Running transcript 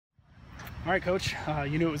All right, Coach.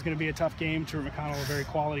 You knew it was going to be a tough game. Truett-McConnell, a very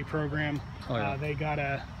quality program. Oh, yeah. They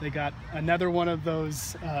got another one of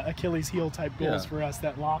those Achilles heel type goals for us,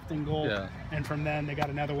 that lofting goal. Yeah. And from then they got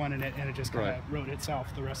another one, and it just kind of wrote itself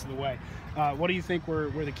the rest of the way. What do you think were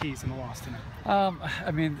the keys in the loss tonight? I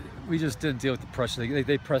mean, we just didn't deal with the pressure.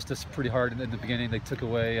 They pressed us pretty hard in the beginning. They took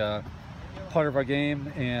away part of our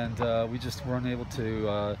game, and we just weren't able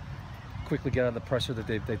to quickly get out of the pressure that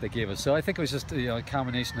they gave us. So I think it was just a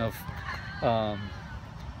combination of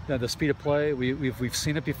the speed of play. We've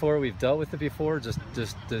seen it before. We've dealt with it before. Just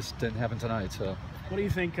didn't happen tonight. So. What do you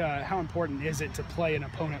think? How important is it to play an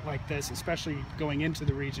opponent like this, especially going into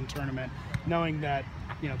the region tournament, knowing that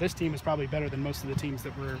this team is probably better than most of the teams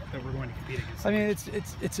that we're going to compete against? I mean,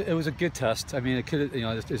 it was a good test. I mean, it could it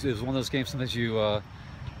was one of those games sometimes you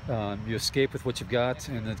escape with what you've got,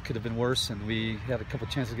 and it could have been worse. And we had a couple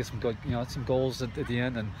of chances to get some goals at the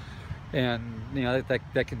end, and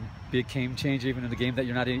that can be a game changer even in the game that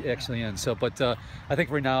you're not actually in. So, but I think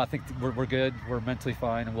right now I think we're good. We're mentally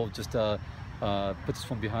fine, and we'll just put this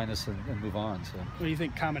one behind us and move on. So. What do you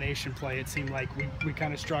think combination play? It seemed like we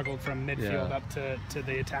kind of struggled from midfield up to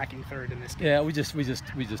the attacking third in this game. Yeah, we just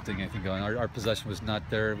didn't get anything going. Our possession was not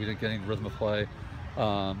there. We didn't get any rhythm of play.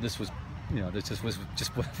 This was. This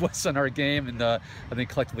just what's on our game, and I think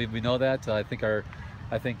collectively we know that. I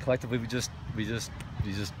think collectively we just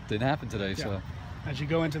didn't happen today. Yeah. So. As you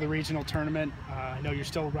go into the regional tournament, I know you're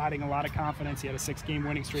still riding a lot of confidence. You had a 6-game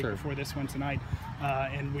winning streak before this one tonight,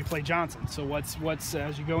 and we play Johnson. So what's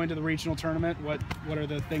as you go into the regional tournament, what are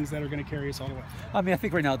the things that are going to carry us all the way? I mean, I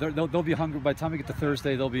think right now they'll be hungry. By the time we get to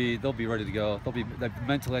Thursday, they'll be ready to go. They'll be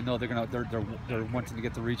mentally. I know they're wanting to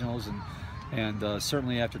get the regionals, and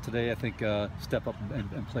certainly after today, I think step up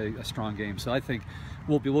and play a strong game. So I think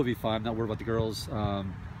we'll be fine. I'm not worried about the girls.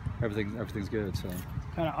 Everything's good. So.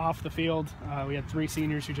 Kind of off the field, we had 3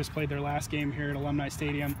 seniors who just played their last game here at Alumni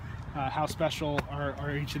Stadium. How special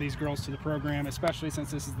are each of these girls to the program, especially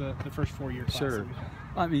since this is the first 4-year class? Sure.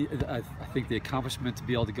 I mean, I think the accomplishment to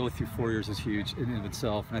be able to go through 4 years is huge in and of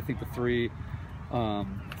itself, and I think the three are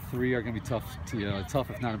going to be tough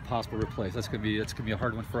if not impossible to replace. That's going to be a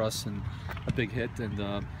hard one for us and a big hit,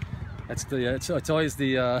 and it's always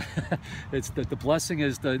the the blessing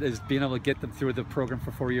is being able to get them through the program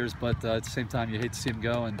for 4 years, but at the same time you hate to see them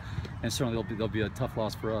go, and certainly they'll be a tough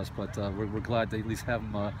loss for us. But we're glad to at least have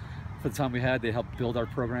them for the time we had. They helped build our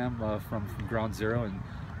program from ground zero, and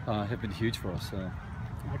have been huge for us. So.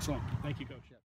 Excellent. Thank you, Coach.